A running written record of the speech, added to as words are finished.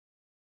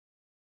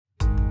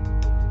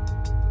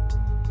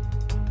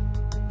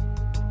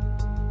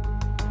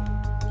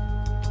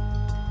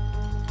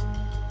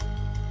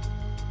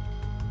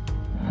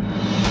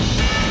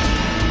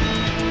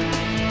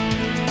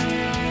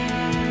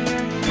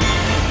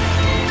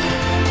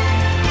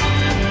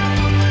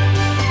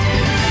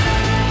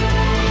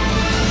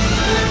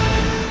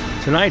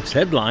Tonight's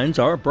headlines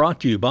are brought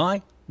to you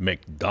by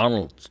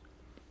McDonald's.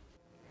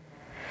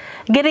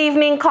 Good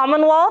evening,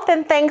 Commonwealth,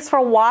 and thanks for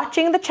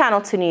watching the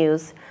Channel 2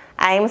 News.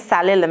 I am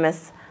Sally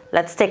Limis.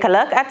 Let's take a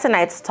look at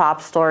tonight's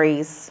top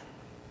stories.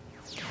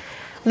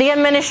 The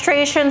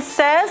administration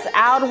says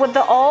out with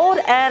the old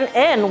and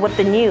in with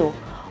the new.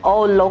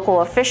 All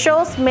local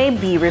officials may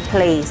be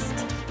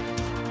replaced.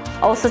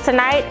 Also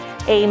tonight,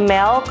 a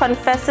male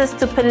confesses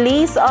to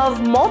police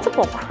of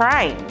multiple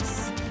crimes.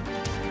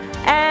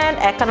 And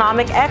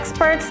economic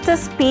experts to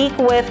speak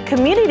with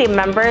community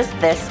members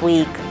this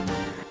week.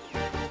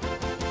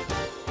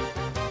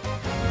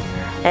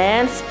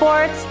 In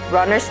sports,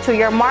 runners to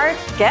your mark,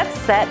 get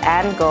set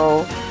and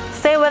go.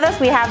 Stay with us,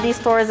 we have these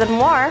stories and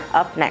more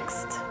up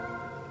next.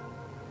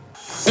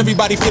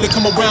 Everybody feel it,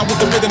 come around with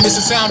the rhythm, it's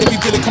a sound. If you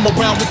feel it, come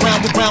around with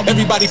round.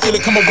 Everybody feel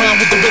it, come around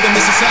with the rhythm,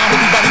 it's a sound.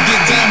 Everybody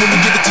get down when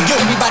we give it to you.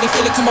 Everybody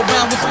feel it, come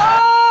around with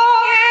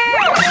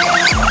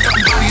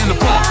everybody in the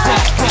pump.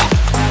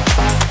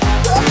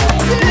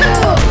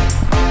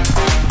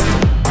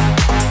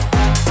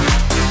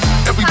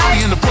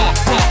 Everybody in the pump.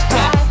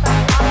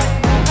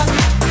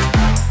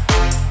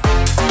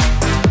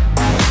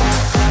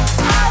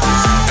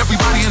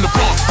 Everybody in the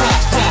pump.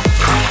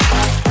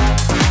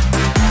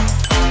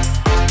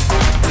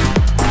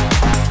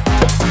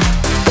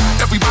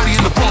 Everybody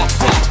in the pump.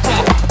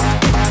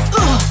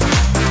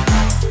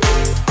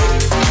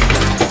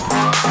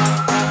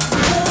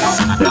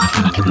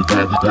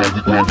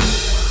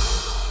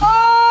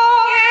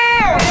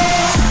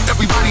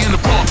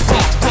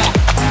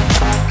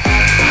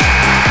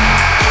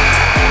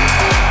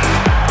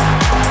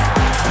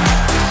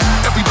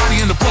 Everybody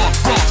in the pump.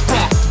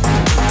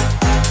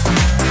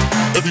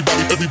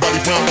 Everybody in the pump. Everybody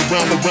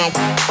round.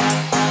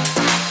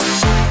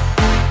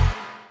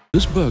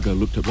 This burger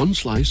looked at one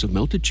slice of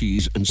melted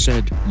cheese and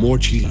said, more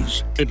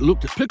cheese. It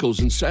looked at pickles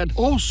and said,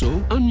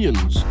 also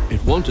onions.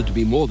 It wanted to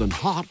be more than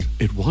hot.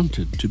 It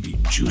wanted to be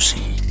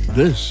juicy.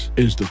 This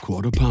is the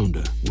Quarter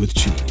Pounder with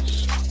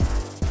cheese.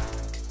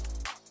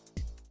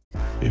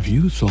 If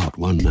you thought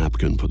one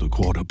napkin for the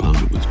Quarter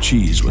Pounder with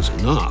cheese was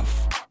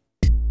enough,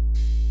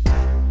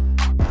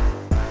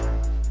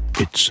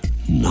 it's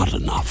not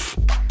enough.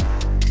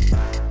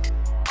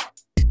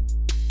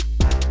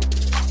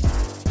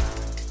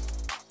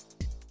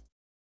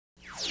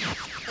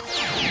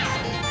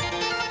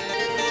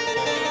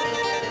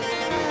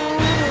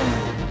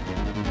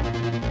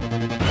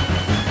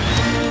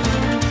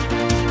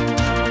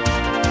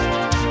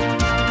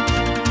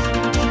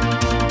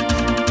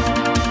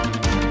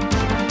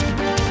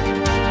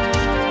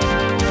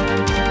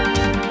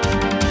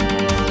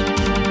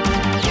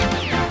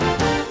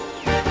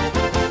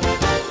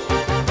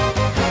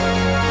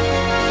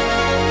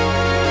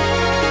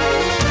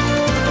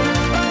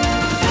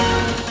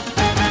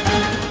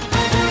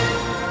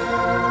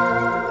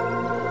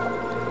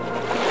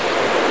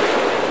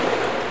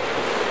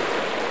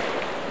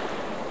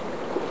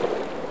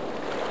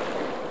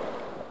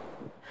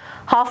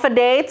 Half a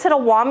day to the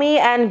Wami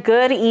and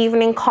good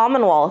evening,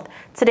 Commonwealth.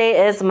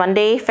 Today is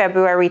Monday,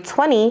 February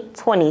 20,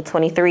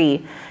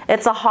 2023.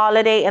 It's a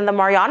holiday in the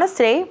Marianas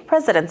today,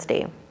 President's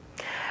Day.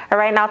 All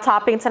right, now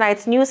topping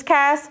tonight's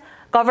newscast,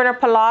 Governor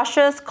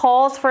Palacios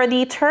calls for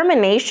the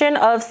termination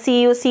of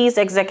CUC's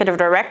executive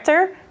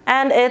director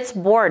and its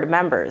board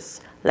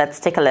members. Let's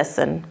take a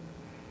listen.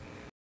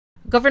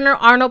 Governor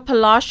Arnold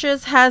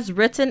Palacios has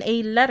written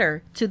a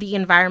letter to the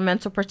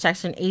Environmental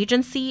Protection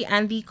Agency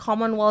and the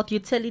Commonwealth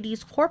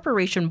Utilities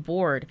Corporation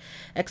Board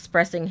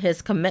expressing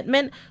his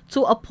commitment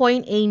to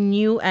appoint a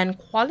new and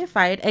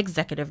qualified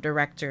executive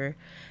director.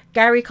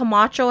 Gary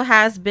Camacho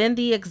has been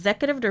the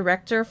executive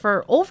director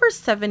for over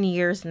 7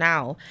 years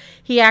now.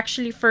 He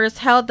actually first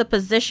held the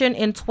position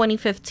in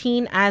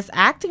 2015 as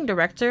acting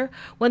director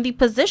when the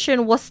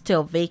position was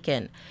still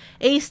vacant.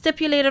 A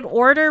stipulated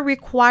order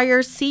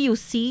requires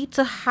CUC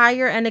to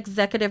hire an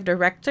executive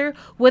director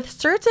with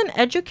certain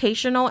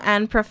educational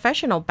and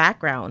professional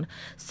background,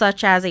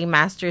 such as a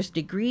master's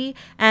degree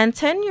and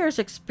 10 years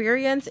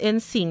experience in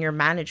senior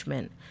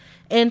management.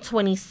 In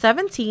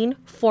 2017,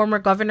 former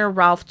Governor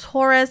Ralph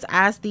Torres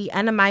asked the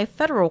NMI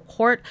Federal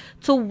Court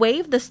to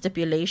waive the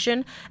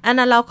stipulation and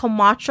allow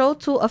Camacho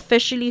to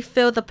officially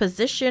fill the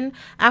position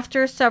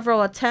after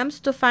several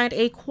attempts to find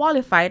a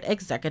qualified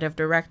executive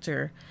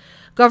director.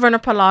 Governor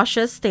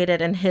Palacios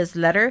stated in his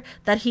letter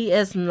that he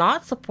is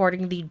not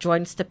supporting the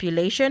joint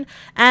stipulation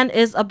and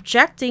is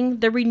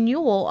objecting the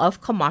renewal of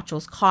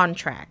Camacho's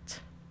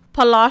contract.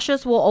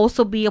 Palacios will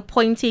also be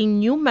appointing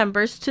new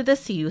members to the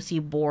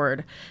CUC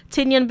board.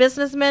 Tinian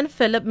businessman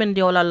Philip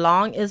Mendiola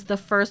Long is the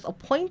first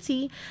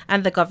appointee,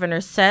 and the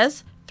governor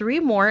says 3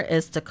 more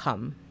is to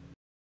come.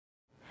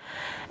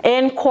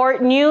 In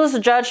court news,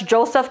 Judge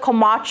Joseph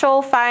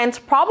Camacho finds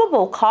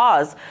probable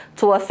cause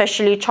to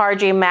officially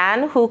charge a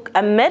man who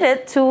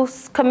admitted to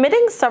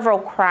committing several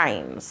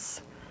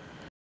crimes.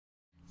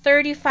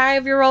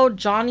 35-year-old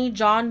Johnny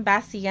John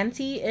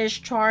Bassienti is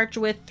charged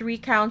with 3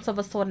 counts of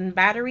assault and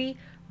battery,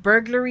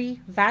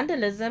 burglary,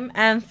 vandalism,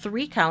 and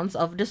 3 counts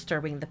of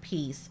disturbing the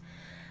peace.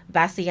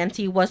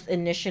 Bassienti was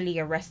initially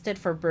arrested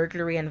for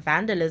burglary and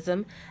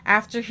vandalism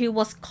after he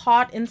was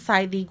caught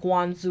inside the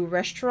Guangzhou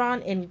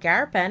restaurant in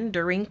Garapan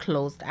during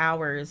closed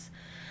hours.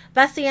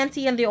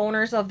 Bassienti and the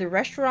owners of the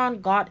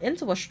restaurant got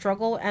into a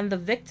struggle and the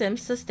victim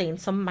sustained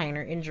some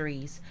minor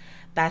injuries.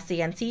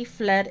 Bassienti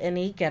fled in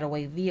a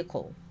getaway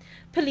vehicle.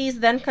 Police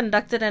then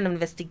conducted an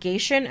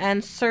investigation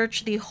and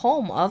searched the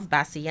home of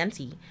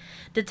Bassienti.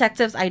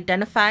 Detectives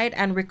identified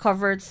and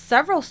recovered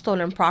several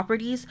stolen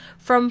properties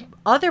from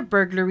other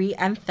burglary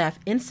and theft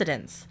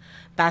incidents.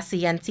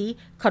 Bassienti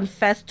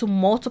confessed to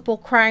multiple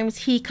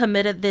crimes he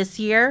committed this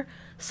year,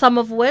 some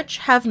of which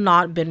have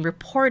not been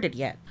reported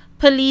yet.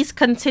 Police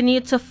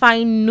continued to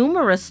find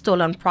numerous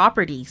stolen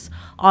properties,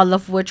 all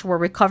of which were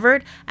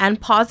recovered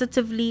and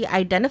positively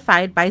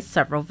identified by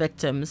several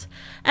victims.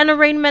 An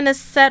arraignment is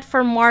set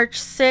for March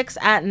 6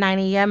 at 9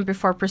 a.m.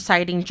 before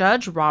presiding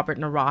judge Robert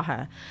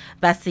Naraha.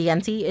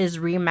 Bassienti is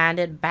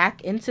remanded back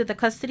into the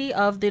custody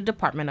of the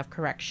Department of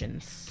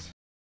Corrections.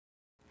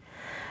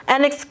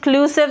 An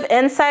exclusive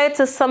insight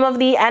to some of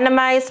the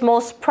NMI's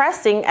most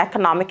pressing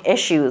economic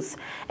issues.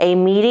 A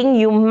meeting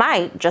you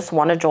might just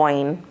want to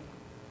join.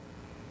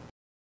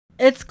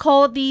 It's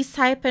called the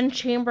Saipan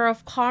Chamber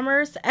of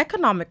Commerce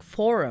Economic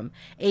Forum,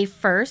 a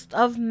first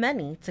of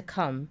many to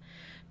come.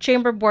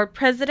 Chamber Board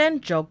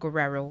President Joe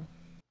Guerrero.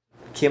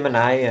 Kim and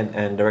I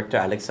and Director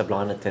Alex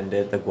Sablon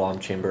attended the Guam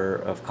Chamber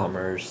of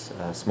Commerce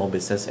Small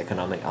Business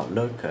Economic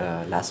Outlook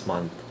last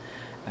month,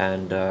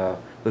 and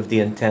with the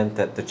intent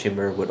that the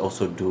Chamber would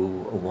also do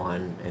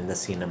one in the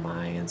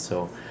CNMI. And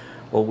so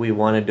what we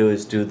want to do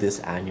is do this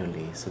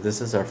annually. So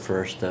this is our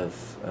first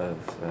of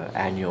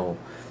annual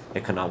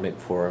economic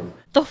forum.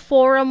 The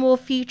forum will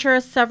feature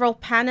several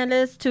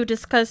panelists to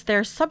discuss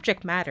their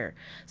subject matter,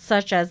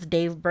 such as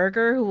Dave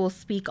Berger, who will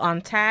speak on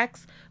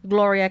tax,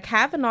 Gloria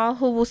Kavanaugh,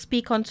 who will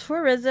speak on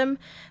tourism,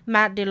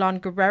 Matt DeLon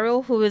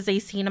Guerrero, who is a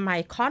CNMI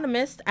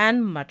economist,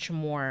 and much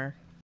more.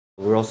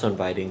 We're also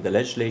inviting the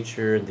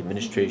legislature and the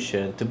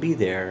administration to be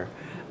there,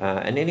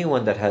 and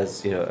anyone that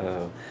has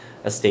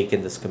a stake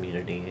in this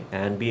community,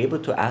 and be able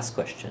to ask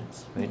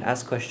questions, right?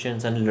 Ask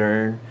questions and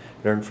learn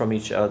from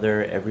each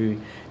other. Every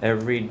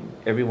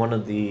one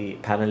of the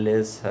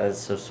panelists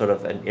has a sort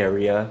of an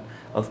area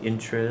of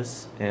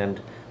interest, and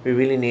we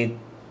really need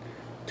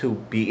to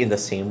be in the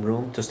same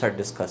room to start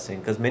discussing,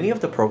 because many of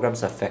the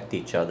programs affect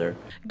each other.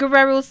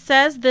 Guerrero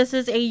says this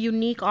is a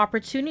unique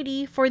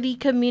opportunity for the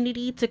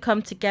community to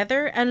come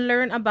together and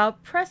learn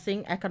about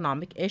pressing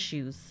economic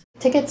issues.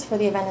 Tickets for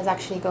the event is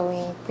actually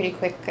going pretty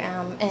quick,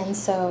 and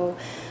so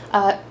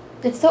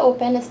it's still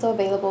open. It's still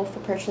available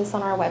for purchase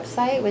on our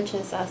website, which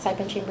is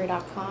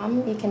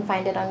saipanchamber.com. You can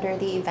find it under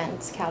the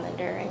events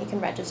calendar, and you can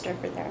register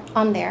for there.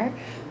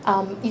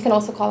 You can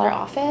also call our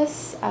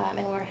office,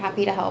 and we're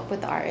happy to help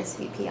with the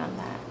RSVP on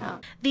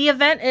that. The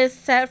event is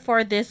set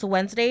for this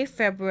Wednesday,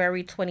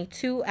 February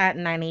 22 at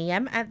 9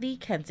 a.m. at the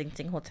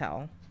Kensington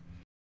Hotel.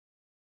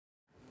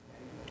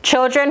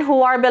 Children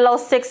who are below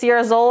 6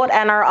 years old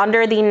and are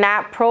under the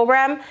NAP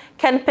program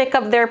can pick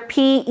up their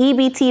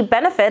PEBT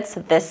benefits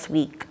this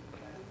week.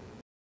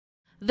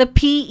 The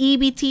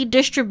PEBT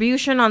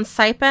distribution on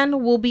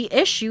Saipan will be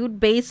issued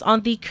based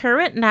on the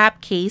current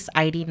NAP case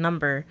ID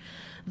number.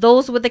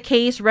 Those with the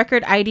case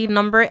record ID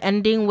number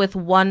ending with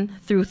 1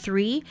 through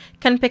 3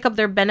 can pick up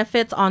their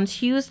benefits on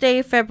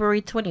Tuesday,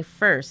 February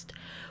 21st.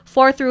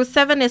 4 through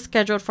 7 is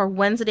scheduled for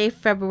Wednesday,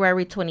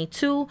 February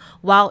 22,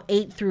 while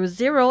 8 through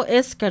 0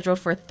 is scheduled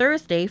for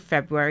Thursday,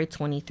 February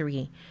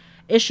 23.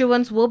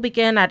 Issuance will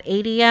begin at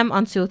 8 a.m.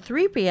 until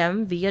 3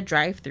 p.m. via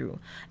drive-thru.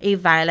 A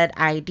valid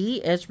ID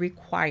is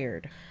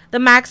required. The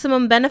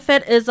maximum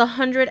benefit is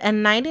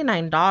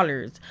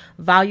 $199.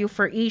 Value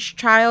for each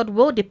child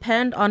will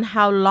depend on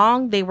how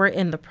long they were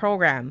in the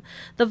program.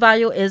 The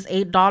value is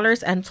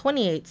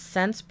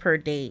 $8.28 per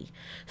day.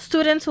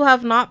 Students who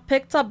have not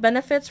picked up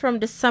benefits from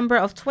December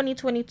of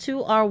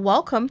 2022 are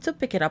welcome to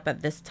pick it up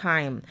at this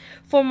time.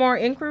 For more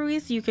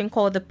inquiries, you can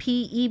call the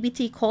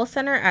PEBT call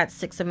center at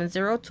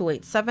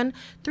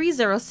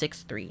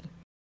 670-287-3063.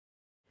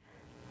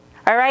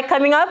 All right,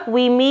 coming up,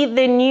 we meet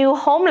the new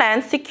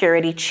Homeland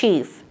Security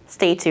Chief.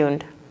 Stay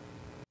tuned.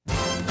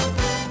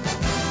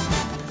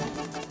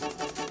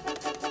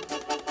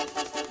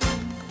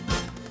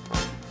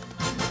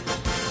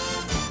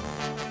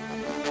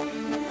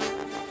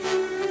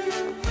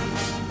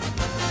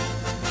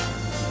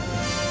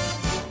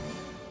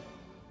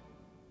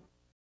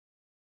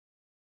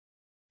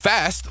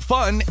 Fast,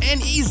 fun,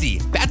 and easy.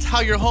 That's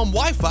how your home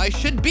Wi-Fi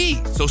should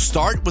be. So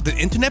start with an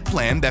internet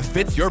plan that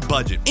fits your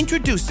budget.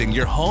 Introducing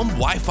your home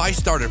Wi-Fi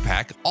starter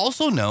pack,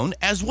 also known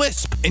as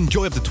WISP.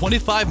 Enjoy up to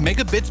 25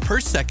 megabits per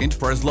second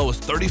for as low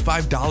as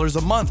 $35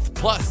 a month.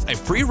 Plus, a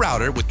free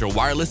router with your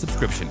wireless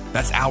subscription.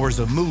 That's hours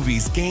of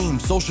movies,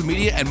 games, social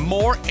media, and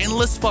more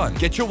endless fun.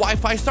 Get your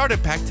Wi-Fi starter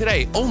pack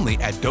today only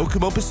at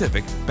Docomo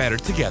Pacific. Better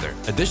together.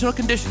 Additional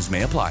conditions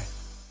may apply.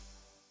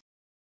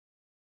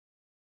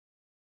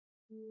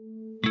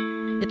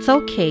 It's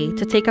okay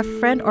to take a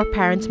friend or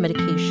parent's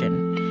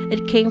medication.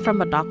 It came from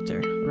a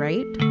doctor,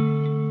 right?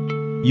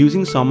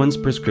 Using someone's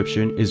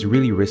prescription is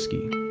really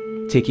risky.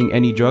 Taking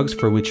any drugs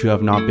for which you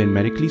have not been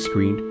medically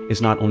screened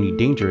is not only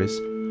dangerous,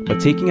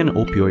 but taking an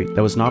opioid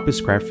that was not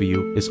prescribed for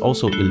you is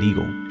also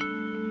illegal.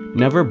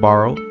 Never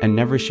borrow and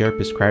never share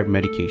prescribed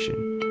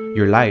medication.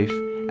 Your life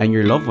and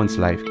your loved one's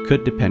life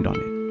could depend on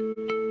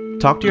it.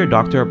 Talk to your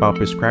doctor about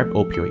prescribed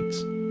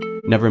opioids.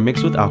 Never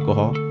mix with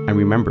alcohol, and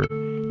remember,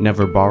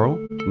 never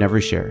borrow, never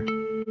share.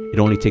 It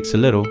only takes a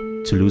little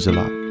to lose a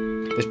lot.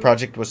 This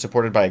project was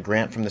supported by a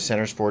grant from the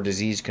Centers for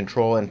Disease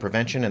Control and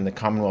Prevention and the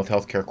Commonwealth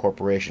Healthcare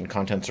Corporation.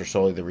 Contents are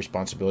solely the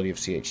responsibility of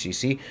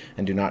CHCC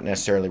and do not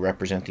necessarily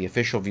represent the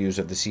official views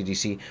of the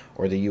CDC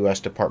or the U.S.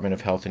 Department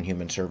of Health and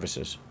Human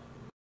Services.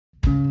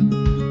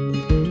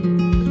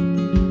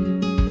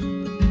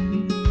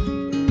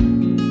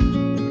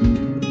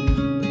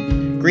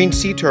 Green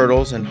sea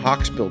turtles and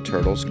hawksbill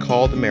turtles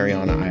call the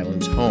Mariana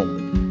Islands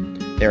home.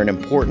 They are an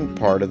important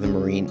part of the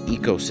marine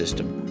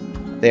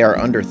ecosystem. They are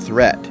under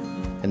threat,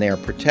 and they are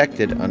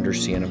protected under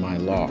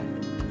CNMI law.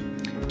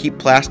 Keep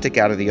plastic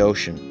out of the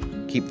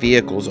ocean. Keep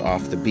vehicles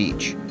off the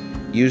beach.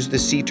 Use the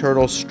Sea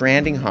Turtle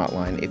Stranding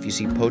Hotline if you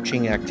see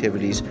poaching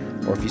activities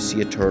or if you see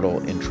a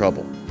turtle in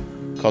trouble.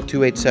 Call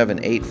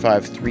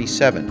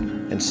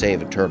 287-8537 and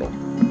save a turtle.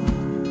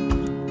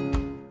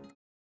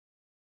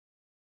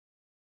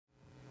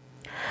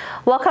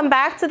 Welcome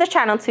back to the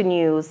Channel 2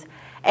 News.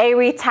 A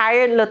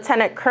retired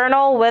lieutenant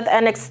colonel with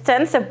an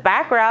extensive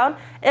background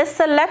is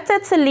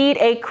selected to lead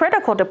a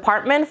critical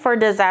department for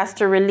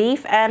disaster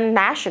relief and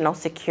national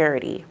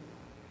security.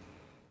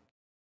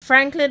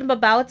 Franklin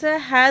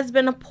Babauta has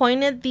been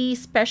appointed the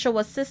Special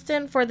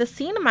Assistant for the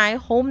CNMI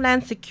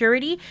Homeland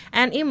Security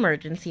and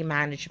Emergency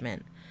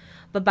Management.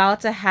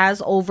 Babauta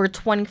has over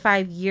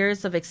 25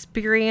 years of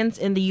experience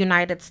in the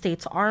United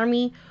States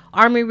Army,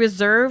 Army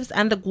Reserves,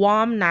 and the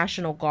Guam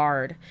National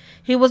Guard.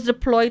 He was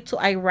deployed to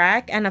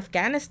Iraq and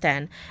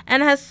Afghanistan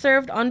and has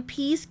served on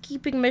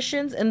peacekeeping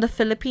missions in the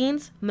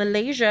Philippines,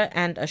 Malaysia,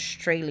 and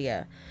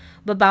Australia.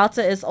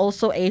 Babauta is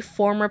also a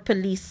former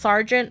police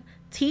sergeant,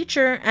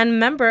 teacher, and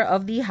member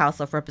of the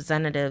House of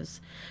Representatives.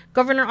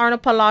 Governor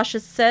Arnold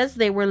Palacios says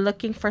they were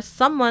looking for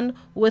someone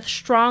with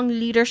strong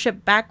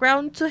leadership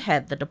background to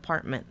head the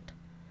department.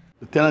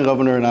 Lieutenant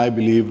Governor and I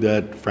believe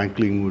that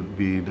Franklin would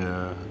be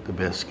the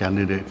best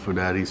candidate for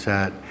that. He's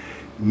had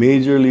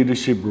major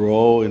leadership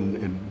role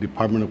in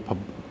Department of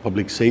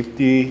Public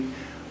Safety,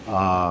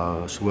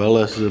 as well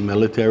as the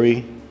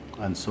military.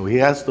 And so he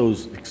has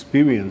those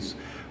experience,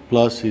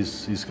 plus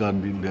he's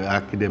got the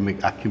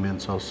academic acumen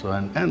also.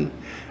 And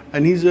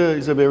he's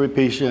a very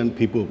patient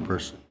people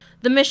person.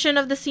 The mission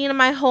of the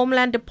CNMI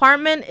Homeland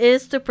Department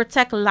is to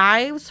protect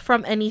lives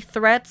from any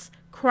threats,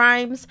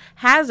 crimes,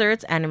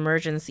 hazards, and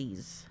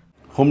emergencies.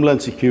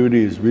 Homeland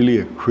Security is really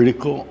a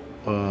critical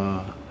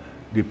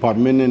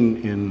department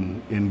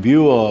in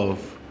view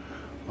of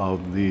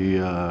the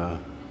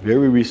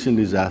very recent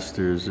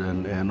disasters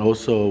and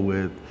also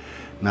with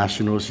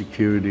national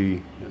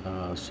security.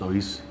 So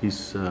he's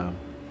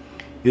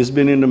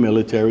been in the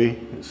military,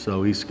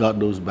 so he's got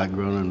those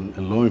background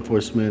in law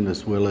enforcement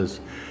as well as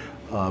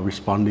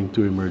responding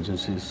to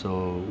emergencies.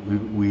 So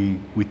we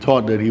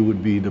thought that he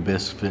would be the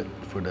best fit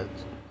for that.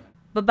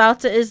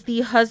 Babauta is the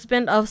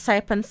husband of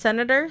Saipan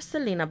Senator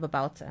Selena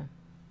Babauta.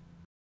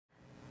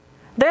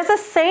 There's a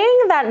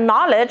saying that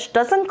knowledge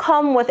doesn't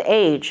come with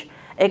age.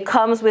 It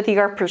comes with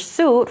your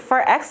pursuit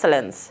for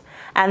excellence.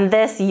 And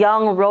this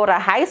young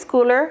Rhoda high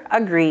schooler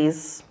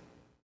agrees.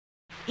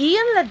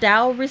 Ian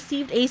Ladau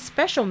received a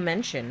special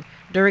mention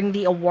during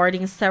the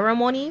awarding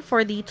ceremony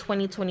for the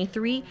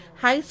 2023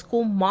 high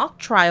school mock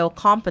trial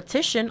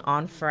competition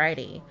on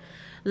Friday.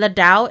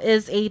 Ladau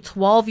is a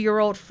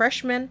 12-year-old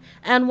freshman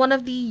and one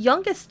of the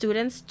youngest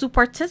students to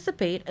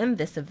participate in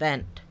this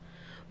event.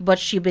 But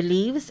she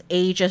believes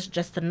age is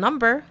just a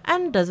number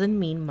and doesn't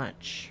mean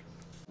much.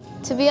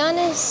 To be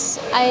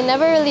honest, I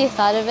never really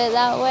thought of it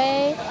that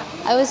way.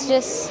 I was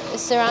just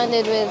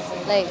surrounded with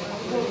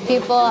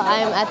people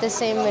I'm at the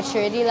same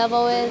maturity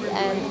level with,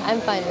 and I'm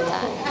fine with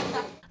that.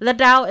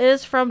 Ladau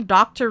is from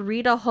Dr.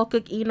 Rita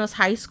Hokuk Enos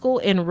High School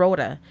in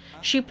Rhoda.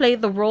 She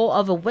played the role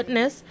of a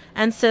witness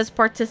and says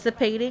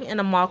participating in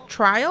a mock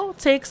trial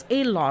takes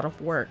a lot of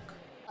work.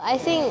 I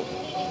think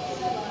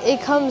it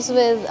comes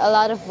with a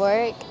lot of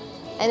work,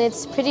 and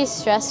it's pretty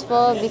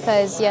stressful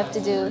because you have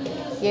to do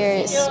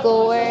your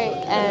schoolwork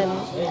and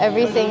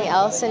everything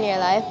else in your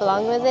life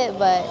along with it,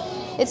 but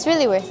it's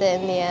really worth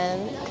it in the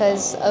end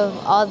because of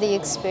all the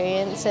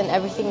experience and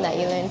everything that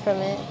you learn from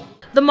it.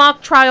 The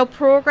mock trial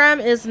program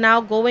is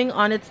now going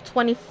on its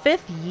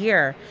 25th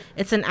year.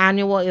 It's an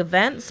annual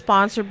event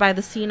sponsored by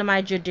the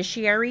CNMI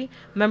Judiciary,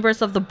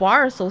 members of the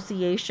Bar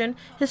Association,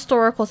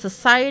 Historical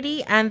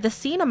Society, and the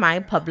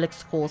CNMI Public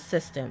School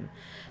System.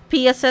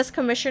 PSS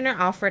Commissioner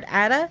Alfred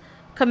Atta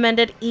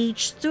commended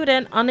each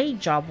student on a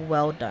job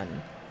well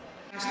done.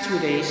 Last 2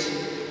 days,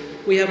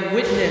 we have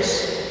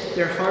witnessed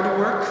their hard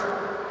work,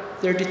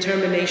 their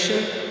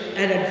determination,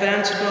 and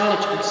advanced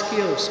knowledge and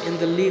skills in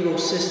the legal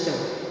system.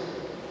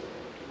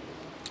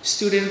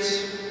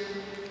 Students,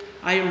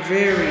 I am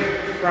very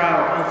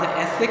proud of the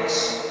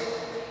ethics,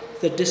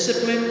 the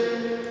discipline,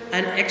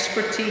 and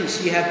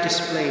expertise you have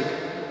displayed.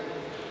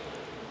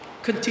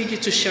 Continue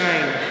to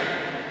shine.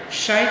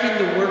 Shine in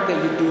the work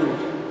that you do,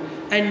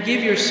 and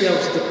give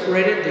yourselves the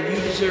credit that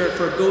you deserve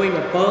for going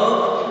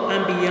above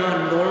and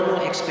beyond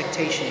normal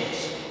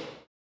expectations.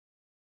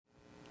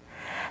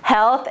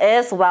 Health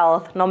is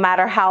wealth, no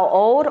matter how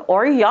old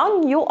or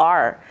young you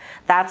are.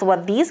 That's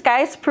what these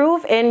guys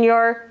prove in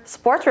your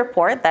sports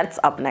report that's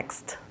up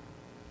next.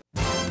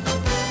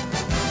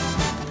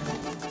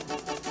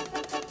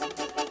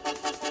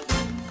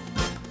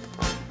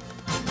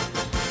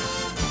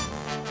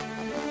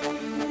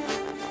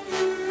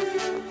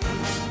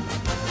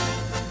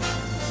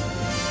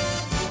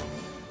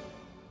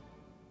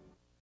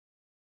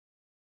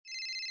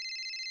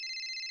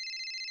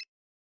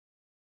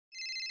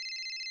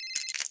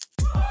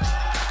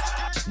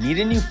 Need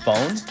a new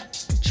phone?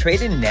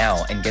 Trade in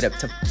now and get up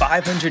to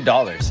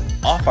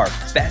 $500 off our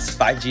best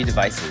 5G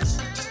devices.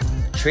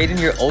 Trade in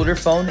your older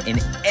phone in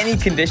any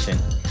condition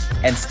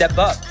and step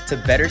up to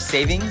better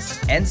savings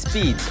and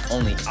speeds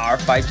only our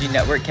 5G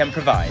network can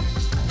provide.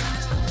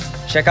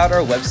 Check out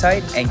our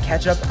website and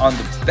catch up on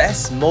the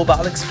best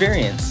mobile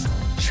experience.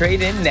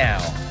 Trade in now.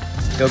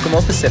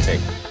 Docomo Pacific,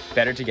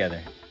 better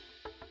together.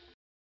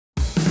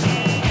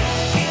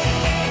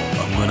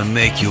 I'm gonna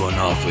make you an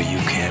offer you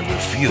can't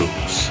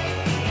refuse.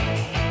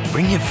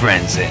 Bring your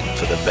friends in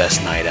for the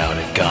best night out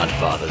at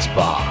Godfather's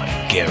Bar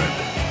in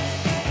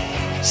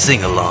Garabin.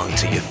 Sing along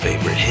to your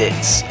favorite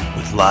hits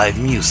with live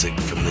music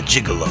from the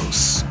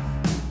Gigolos.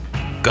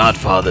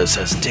 Godfather's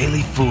has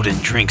daily food and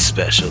drink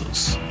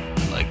specials,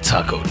 like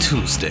Taco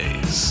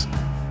Tuesdays.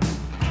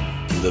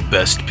 And the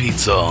best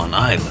pizza on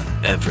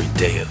island every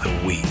day of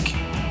the week.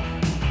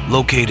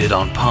 Located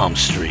on Palm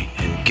Street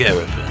in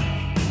Garabin.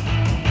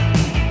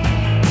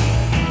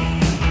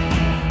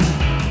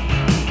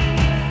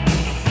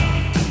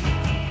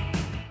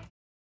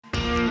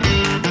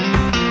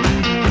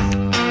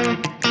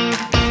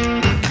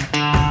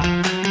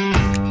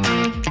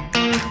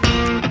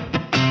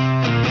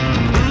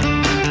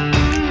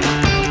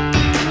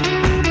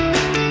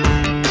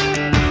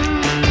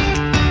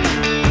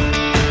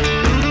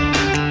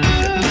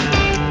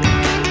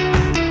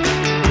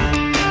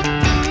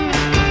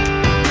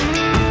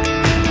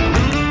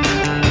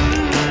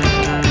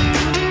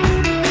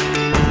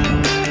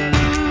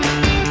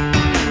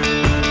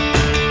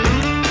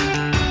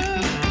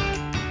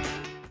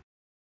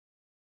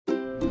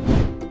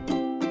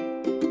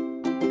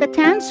 The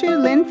Tan Su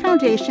Lin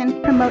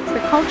Foundation promotes the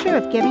culture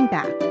of giving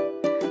back.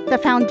 The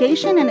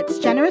foundation and its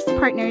generous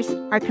partners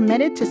are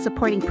committed to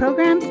supporting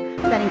programs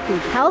that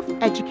include health,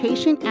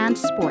 education, and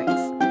sports.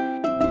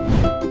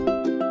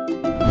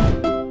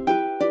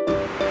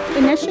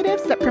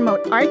 Initiatives that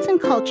promote arts and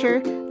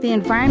culture, the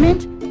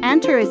environment,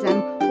 and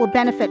tourism will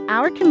benefit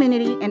our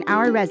community and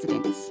our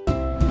residents.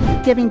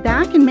 Giving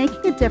back and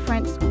making a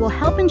difference will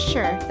help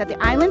ensure that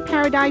the island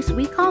paradise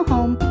we call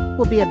home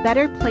will be a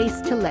better place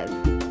to live.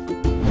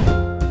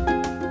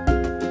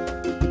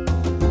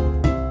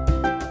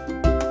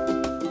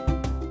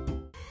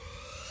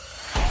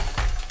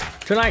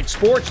 Tonight's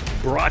sports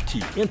brought to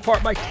you in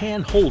part by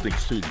Tan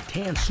Holdings through the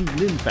Tan Su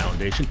Lin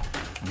Foundation,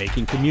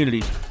 making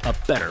communities a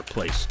better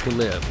place to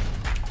live.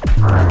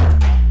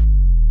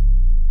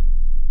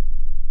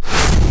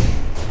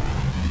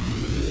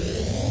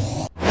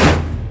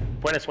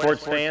 Buenas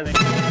sports fans.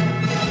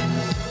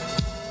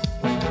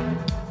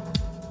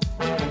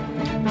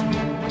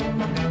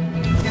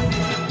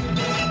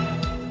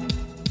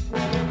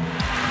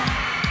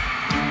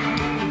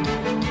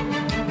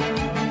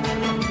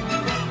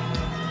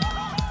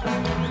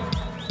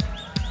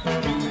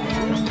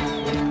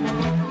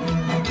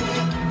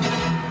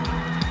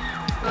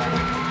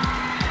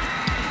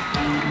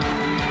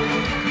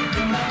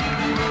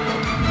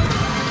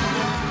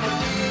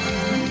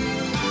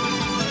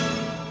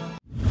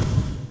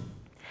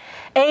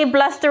 A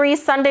blustery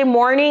Sunday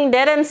morning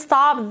didn't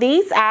stop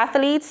these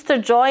athletes to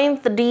join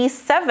the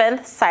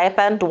 7th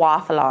Saipan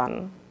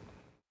Duathlon.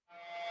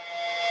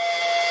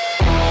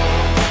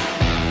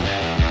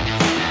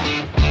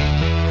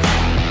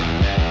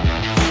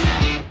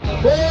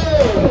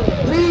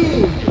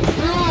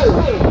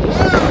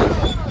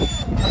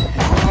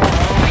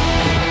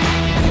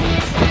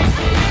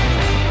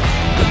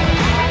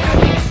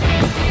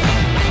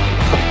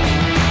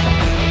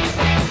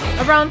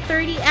 Around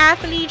 30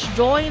 athletes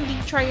joined the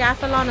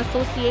Triathlon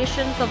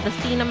Associations of the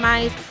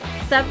CNMI's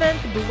 7th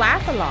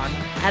Duathlon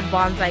at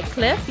Bonsai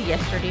Cliff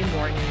yesterday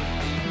morning.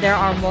 There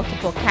are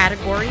multiple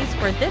categories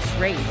for this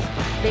race.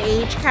 The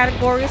age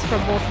categories for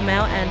both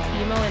male and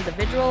female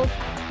individuals,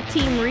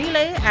 team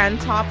relay, and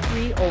top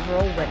 3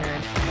 overall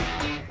winners.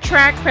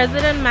 Track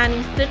President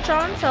Manny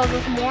Stichon tells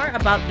us more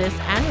about this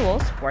annual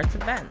sports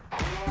event.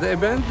 The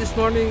event this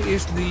morning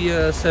is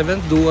the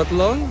 7th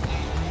Duathlon.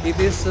 It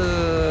is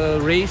a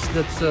race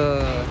that's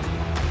the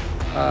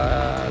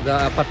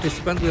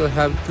participant will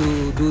have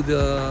to do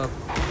the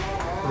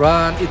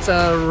run. It's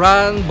a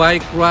run,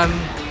 bike run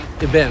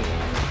event.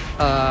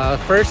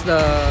 First, the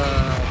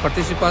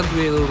participant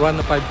will run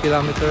a 5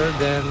 kilometer,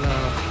 then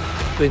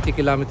 20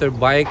 kilometer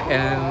bike,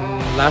 and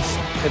last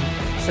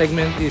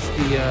segment is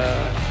the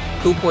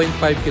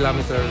 2.5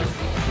 kilometer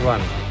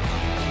run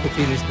to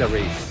finish the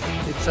race.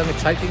 It's an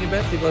exciting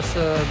event because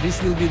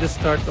this will be the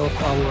start of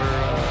our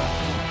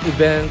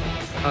event,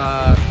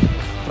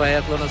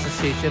 Triathlon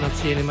Association of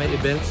CNMI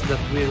events that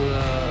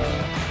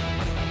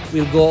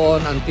will go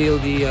on until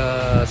the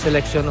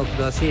selection of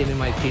the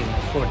CNMI team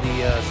for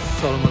the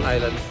Solomon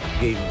Island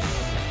Games.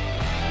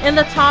 In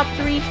the top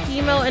 3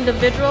 female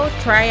individual,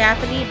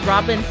 triathlete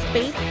Robin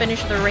Spate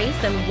finished the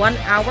race in 1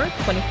 hour,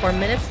 24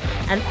 minutes,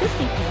 and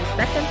 53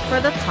 seconds for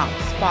the top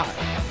spot.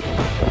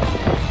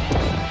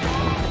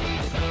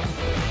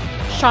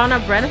 Shauna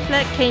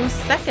Breneflett came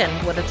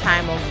second with a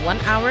time of 1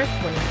 hour,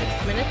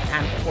 26 minutes,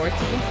 and 14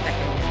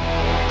 seconds.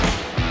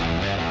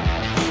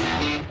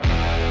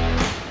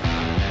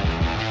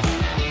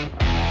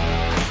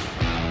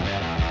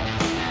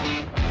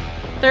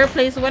 Third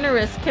place winner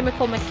is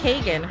Kimiko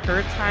McKagan.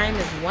 Her time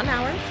is 1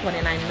 hour,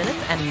 29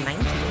 minutes, and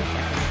 19 seconds.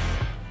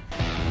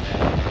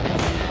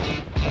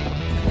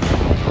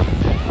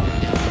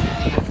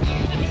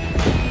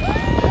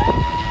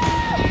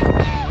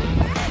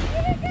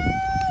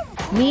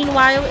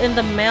 Meanwhile, in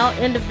the male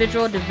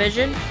individual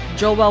division,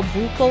 Joel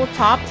Bucco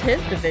topped his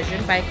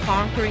division by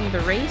conquering the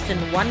race in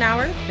 1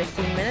 hour,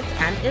 15 minutes,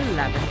 and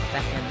 11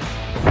 seconds.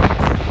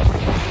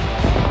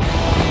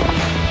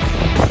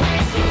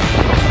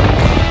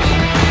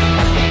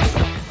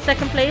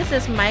 Second place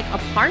is Mike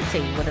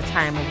Aparte with a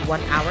time of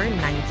 1 hour,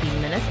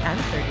 19 minutes, and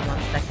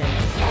 31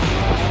 seconds.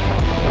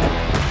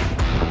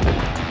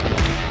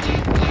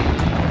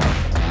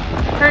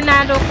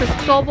 Hernando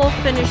Cristobal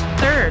finished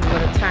third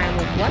with a time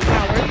of 1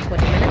 hour,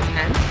 20 minutes,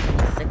 and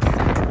 26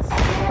 seconds.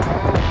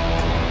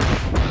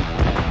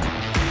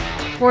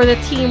 For the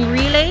team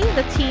relay,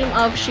 the team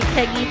of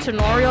Shikegi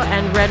Tenorio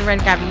and Renren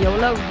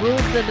Gaviola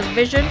ruled the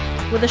division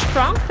with a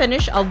strong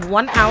finish of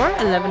 1 hour,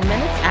 11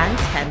 minutes, and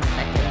 10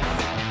 seconds.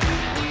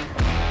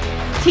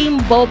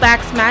 Team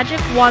Bobax Magic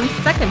won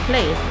second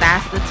place.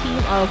 That's the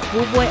team of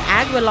Buboy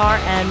Aguilar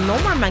and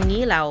Nomar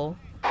Mangilao.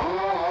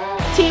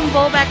 Team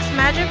Bobax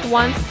Magic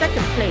won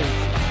second place.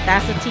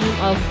 That's the team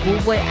of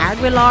Buboy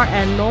Aguilar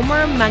and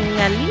Nomar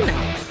Mangalina,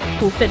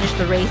 who finished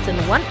the race in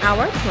 1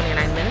 hour,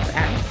 29 minutes,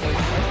 and 44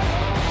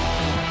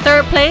 seconds.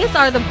 Third place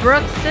are the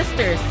Brooks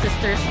sisters.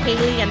 Sisters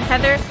Haley and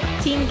Heather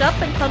teamed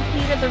up and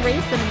completed the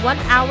race in 1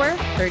 hour,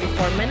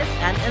 34 minutes,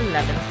 and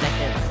 11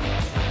 seconds.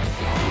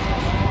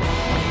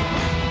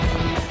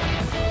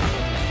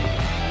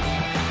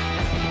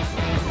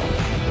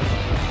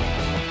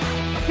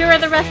 Here are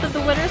the rest of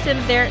the winners in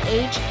their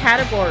age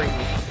categories.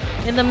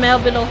 In the male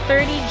below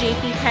 30,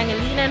 JP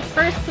Pangilinan in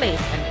first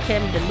place and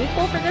Kim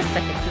DeLuco for the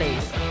second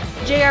place.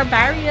 JR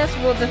Barrios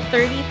ruled the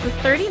 30 to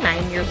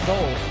 39 years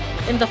old.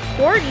 In the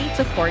 40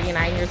 to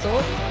 49 years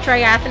old,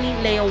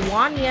 triathlete Leo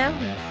Wanya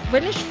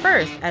finished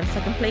first and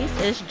second place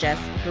is Jess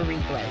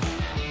Garrigues.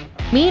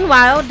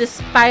 Meanwhile,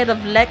 despite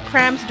of leg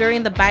cramps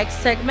during the bike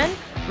segment,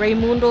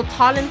 Raimundo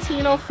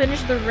Tolentino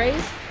finished the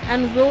race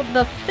and ruled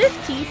the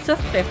 50 to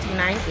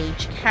 59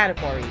 age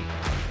category.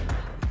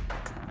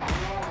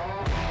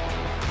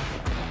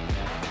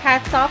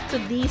 Hats off to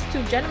these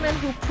two gentlemen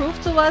who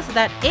proved to us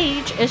that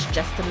age is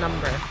just a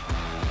number.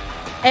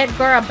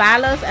 Edgar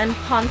Abalas and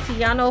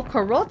Pontiano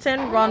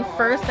Carotin run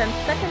first and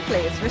second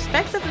place,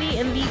 respectively,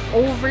 in the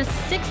over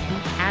 60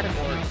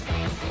 category.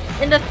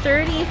 In the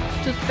 30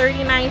 to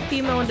 39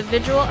 female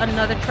individual,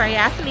 another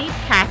triathlete,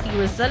 Kathy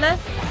Rosilla,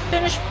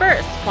 finished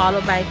first,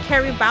 followed by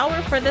Kerry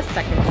Bauer for the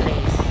second place.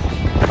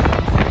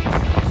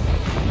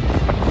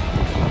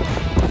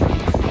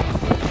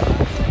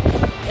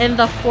 In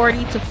the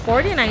 40 to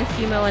 49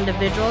 female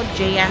individual,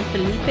 Jayan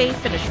Felipe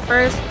finished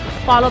first,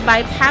 followed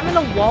by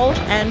Pamela Walsh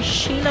and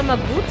Sheila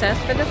Mabutas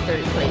for the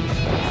third place.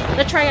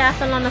 The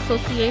Triathlon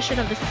Association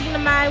of the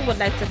CNMI would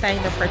like to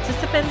thank the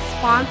participants,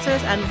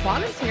 sponsors, and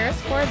volunteers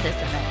for this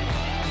event.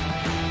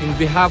 In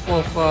behalf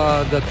of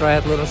the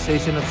Triathlon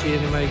Association of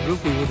CNMI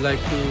Group, we would like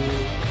to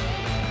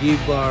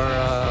give our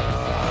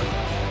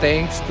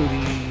thanks to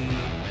the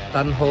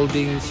TAN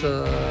Holdings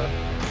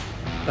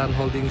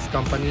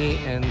company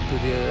and to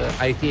the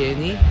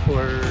ITNE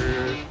for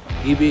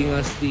giving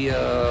us the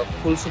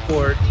full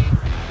support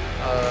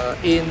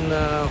in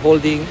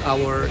holding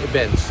our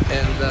events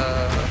and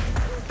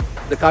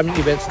the coming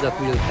events that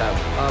we'll have.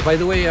 By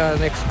the way,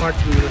 next March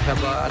we will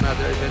have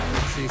another event,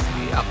 which is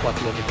the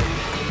Aquathlon event.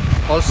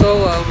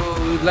 Also,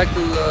 we would like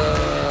to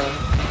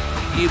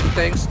give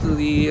thanks to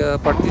the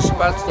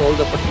participants, to all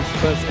the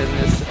participants, and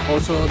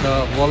also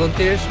the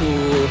volunteers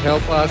who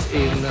help us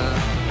in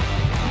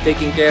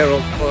taking care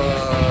of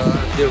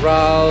the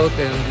route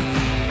and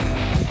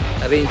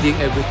the arranging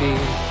everything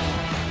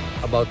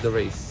about the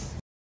race.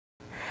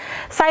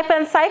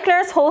 Saipan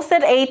Cyclers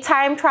hosted a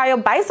time trial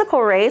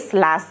bicycle race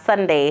last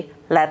Sunday.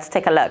 Let's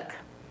take a look.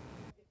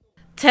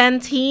 10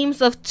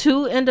 teams of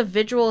 2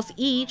 individuals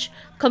each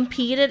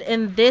competed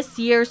in this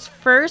year's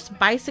first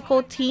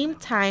bicycle team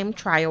time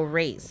trial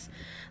race.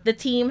 The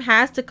team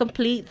has to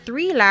complete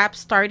 3 laps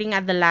starting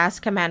at the last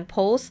command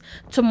post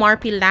to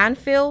Marpy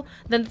Landfill,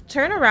 then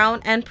turn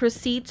around and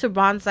proceed to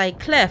Bonsai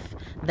Cliff,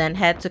 then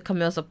head to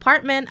Camille's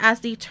apartment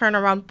as the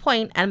turnaround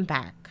point and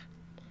back.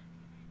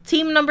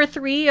 Team number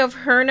 3 of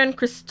Hernan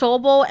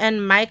Cristobal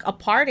and Mike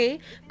Aparte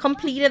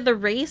completed the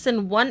race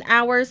in 1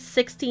 hour,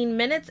 16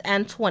 minutes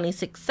and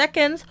 26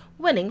 seconds,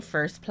 winning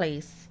first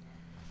place.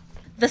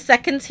 The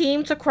second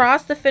team to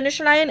cross the finish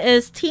line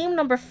is team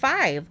number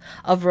 5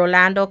 of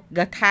Rolando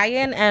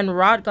Gakayan and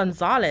Rod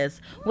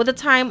Gonzalez with a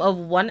time of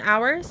 1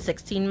 hour,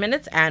 16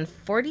 minutes and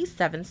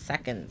 47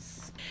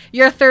 seconds.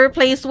 Your third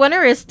place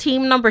winner is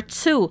team number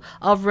 2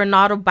 of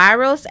Renato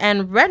Barros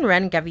and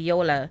Renren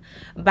Gaviola.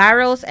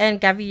 Barros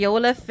and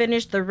Gaviola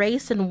finished the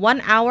race in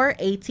 1 hour,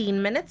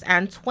 18 minutes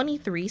and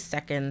 23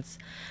 seconds.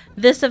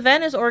 This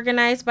event is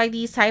organized by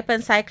the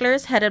Saipan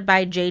cyclers headed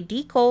by Jay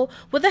Dico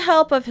with the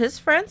help of his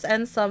friends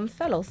and some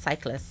fellow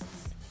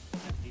cyclists.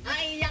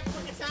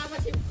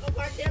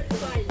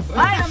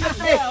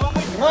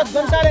 Rod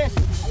Gonzalez.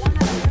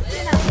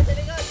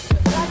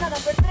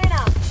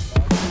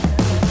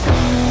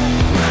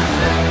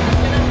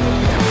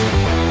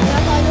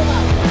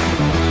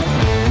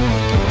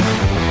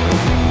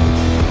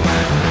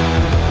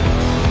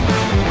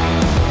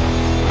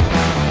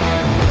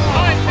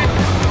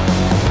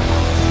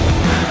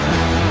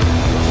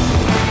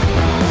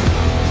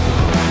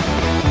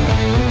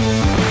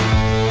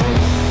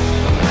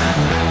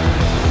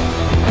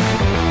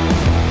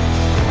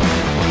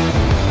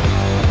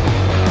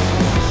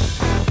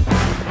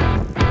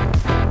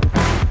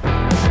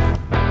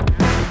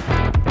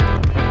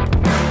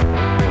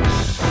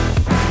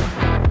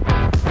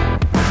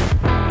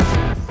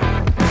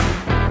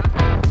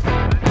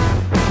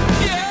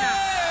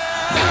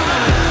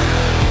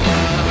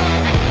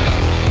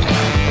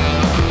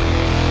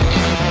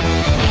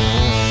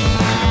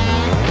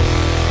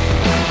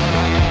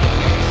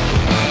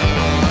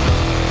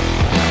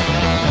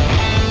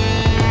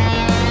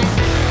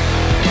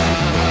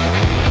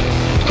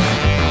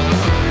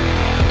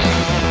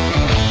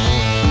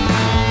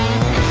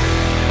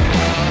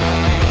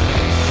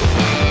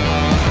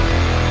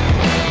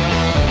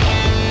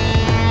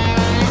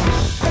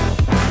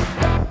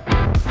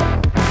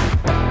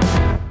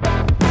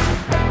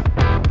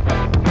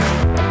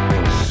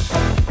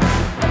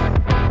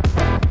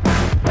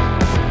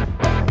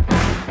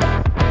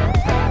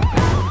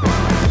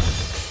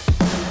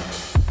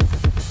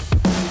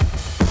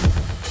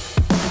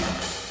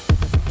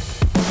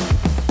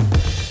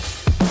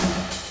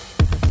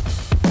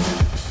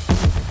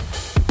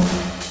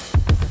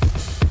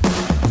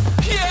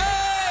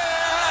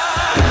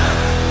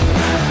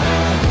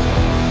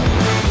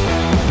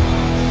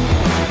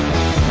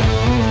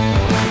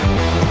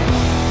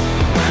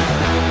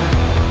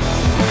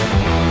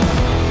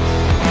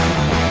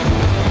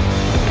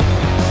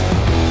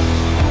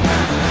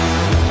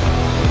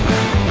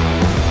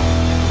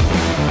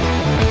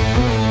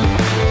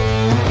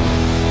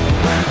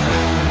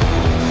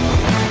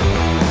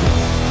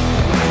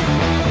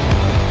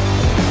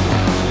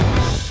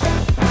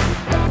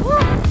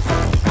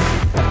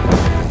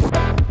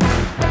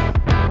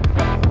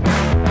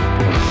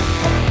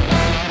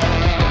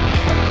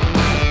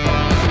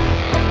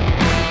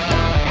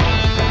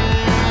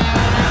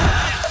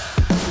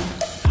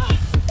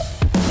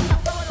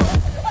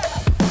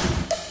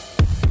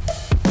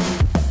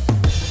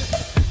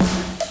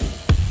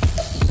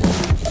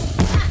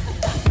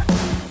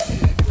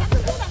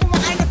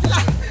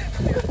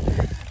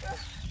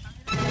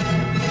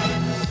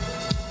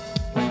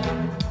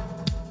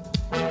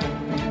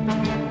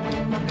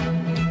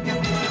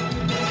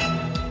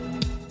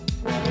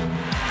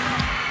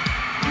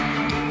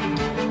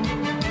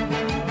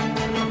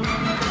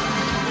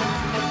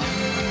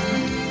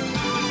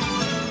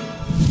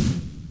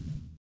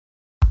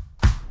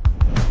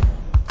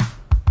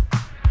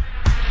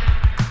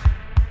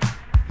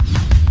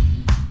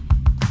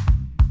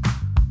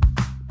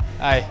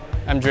 Hi,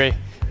 I'm Dre,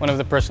 one of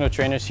the personal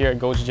trainers here at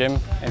Goat's Gym,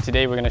 and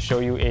today we're going to show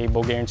you a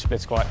Bulgarian split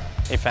squat,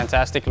 a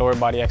fantastic lower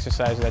body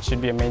exercise that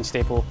should be a main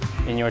staple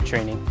in your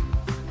training.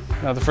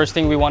 Now the first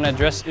thing we want to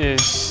address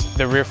is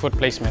the rear foot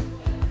placement.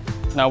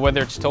 Now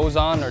whether it's toes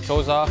on or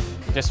toes off,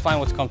 just find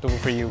what's comfortable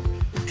for you.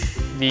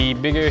 The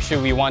bigger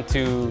issue we want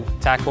to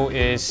tackle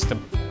is the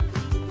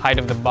height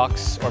of the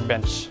box or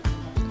bench.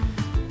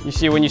 You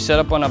see, when you set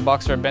up on a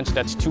box or a bench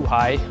that's too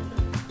high,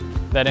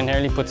 that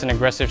inherently puts an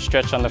aggressive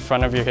stretch on the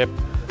front of your hip.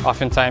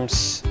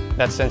 Oftentimes,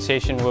 that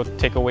sensation will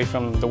take away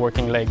from the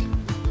working leg,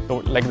 the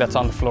leg that's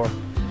on the floor.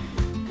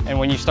 And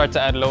when you start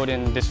to add load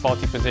in this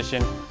faulty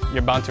position,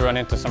 you're bound to run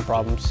into some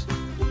problems,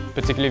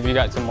 particularly if you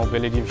got some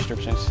mobility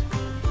restrictions.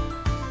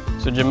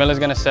 So Jamila's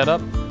gonna set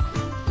up.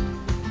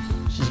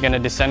 She's gonna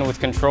descend with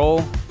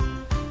control,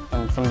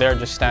 and from there,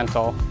 just stand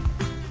tall.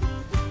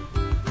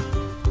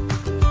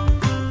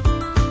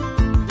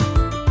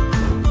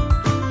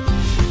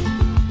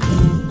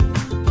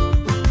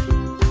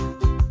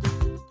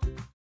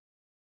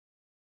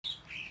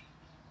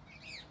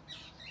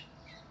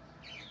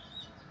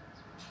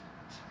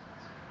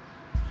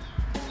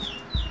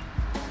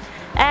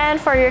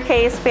 And for your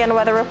KSPN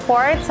weather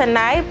report,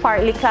 tonight,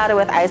 partly cloudy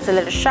with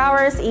isolated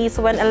showers, east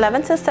wind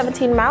 11 to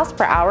 17 miles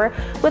per hour,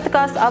 with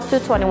gusts up to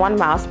 21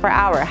 miles per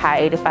hour, high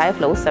 85,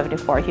 low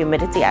 74,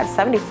 humidity at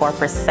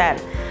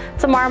 74%.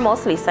 Tomorrow,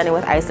 mostly sunny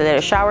with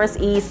isolated showers,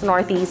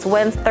 east-northeast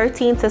winds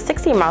 13 to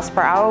 16 miles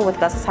per hour, with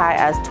gusts as high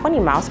as 20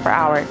 miles per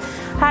hour.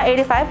 High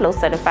 85, low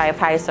 75,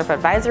 high surf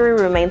advisory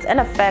remains in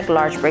effect,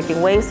 large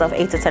breaking waves of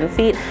 8 to 10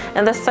 feet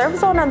in the surf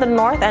zone on the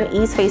north and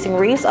east-facing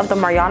reefs of the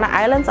Mariana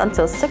Islands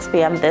until 6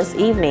 p.m. this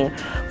evening.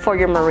 For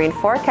your marine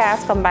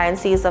forecast, combined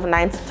seas of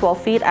 9 to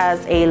 12 feet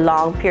as a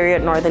long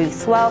period northerly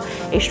swell,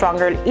 a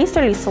stronger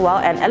easterly swell,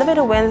 and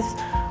elevated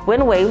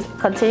wind waves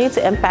continue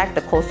to impact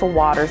the coastal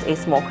waters. A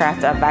small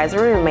craft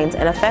advisory remains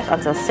in effect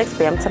until 6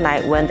 p.m.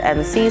 tonight. Wind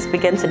and seas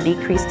begin to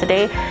decrease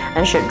today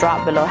and should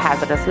drop below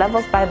hazardous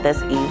levels by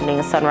this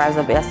evening. Sunrise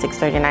will be at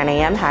 6:39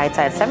 a.m., high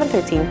tide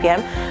 7:13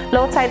 p.m.,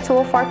 low tide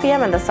 2:04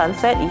 p.m., and the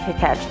sunset, you can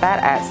catch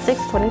that at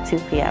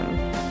 6:22 p.m.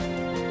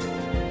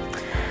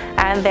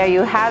 And there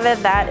you have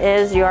it. That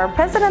is your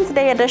President's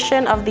Day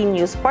edition of the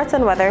news, sports,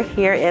 and weather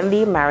here in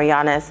the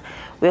Marianas.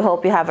 We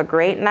hope you have a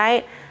great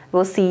night.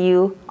 We'll see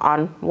you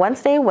on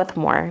Wednesday with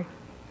more.